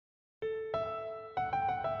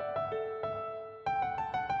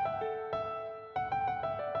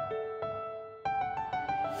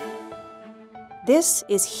This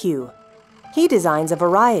is Hugh. He designs a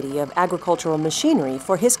variety of agricultural machinery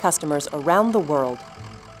for his customers around the world.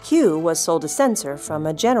 Hugh was sold a sensor from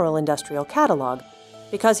a general industrial catalog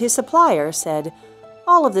because his supplier said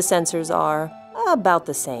all of the sensors are about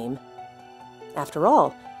the same. After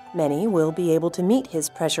all, many will be able to meet his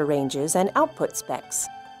pressure ranges and output specs.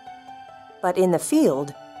 But in the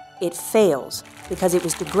field, it fails because it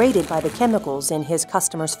was degraded by the chemicals in his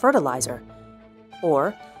customer's fertilizer.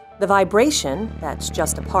 Or the vibration, that's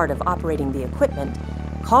just a part of operating the equipment,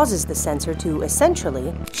 causes the sensor to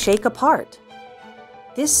essentially shake apart.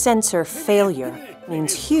 This sensor failure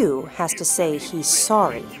means Hugh has to say he's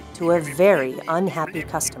sorry to a very unhappy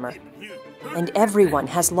customer. And everyone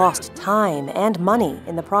has lost time and money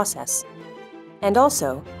in the process. And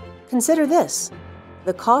also, consider this.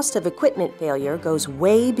 The cost of equipment failure goes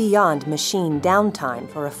way beyond machine downtime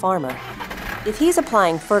for a farmer. If he's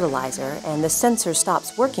applying fertilizer and the sensor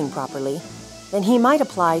stops working properly, then he might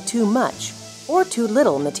apply too much or too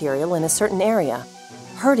little material in a certain area,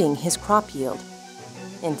 hurting his crop yield.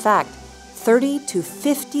 In fact, 30 to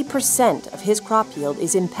 50% of his crop yield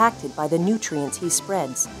is impacted by the nutrients he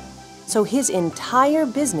spreads. So his entire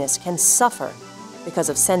business can suffer because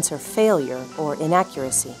of sensor failure or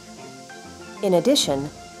inaccuracy. In addition,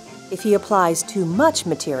 if he applies too much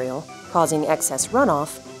material, causing excess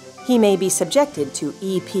runoff, he may be subjected to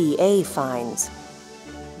EPA fines.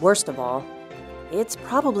 Worst of all, it's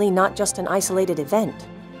probably not just an isolated event.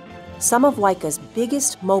 Some of WICA's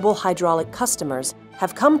biggest mobile hydraulic customers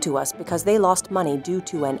have come to us because they lost money due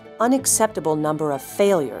to an unacceptable number of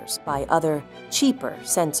failures by other, cheaper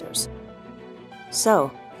sensors.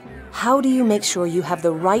 So, how do you make sure you have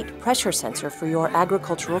the right pressure sensor for your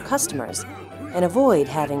agricultural customers and avoid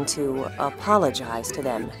having to apologize to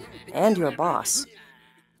them and your boss?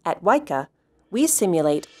 At WICA, we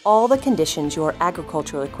simulate all the conditions your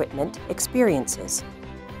agricultural equipment experiences.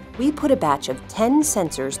 We put a batch of 10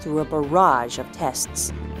 sensors through a barrage of tests,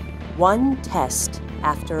 one test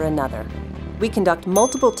after another. We conduct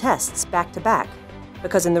multiple tests back to back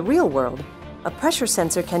because in the real world, a pressure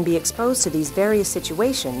sensor can be exposed to these various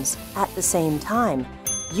situations at the same time.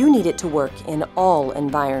 You need it to work in all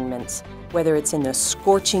environments, whether it's in the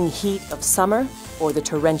scorching heat of summer or the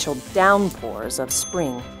torrential downpours of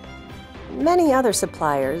spring. Many other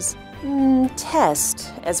suppliers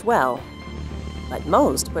test as well, but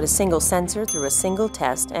most put a single sensor through a single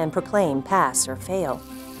test and proclaim pass or fail.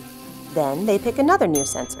 Then they pick another new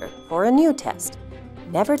sensor for a new test,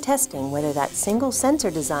 never testing whether that single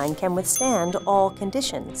sensor design can withstand all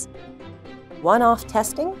conditions. One-off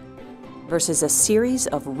testing versus a series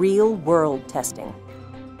of real-world testing.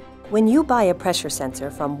 When you buy a pressure sensor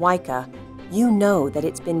from WICA, you know that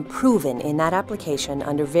it's been proven in that application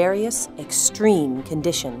under various extreme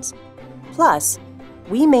conditions. Plus,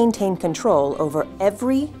 we maintain control over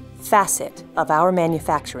every facet of our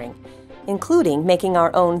manufacturing, including making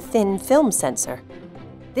our own thin film sensor.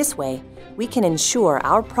 This way, we can ensure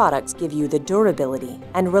our products give you the durability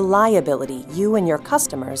and reliability you and your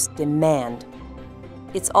customers demand.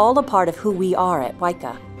 It's all a part of who we are at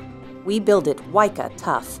WICA. We build it WICA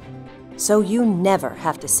tough, so you never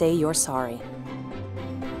have to say you're sorry.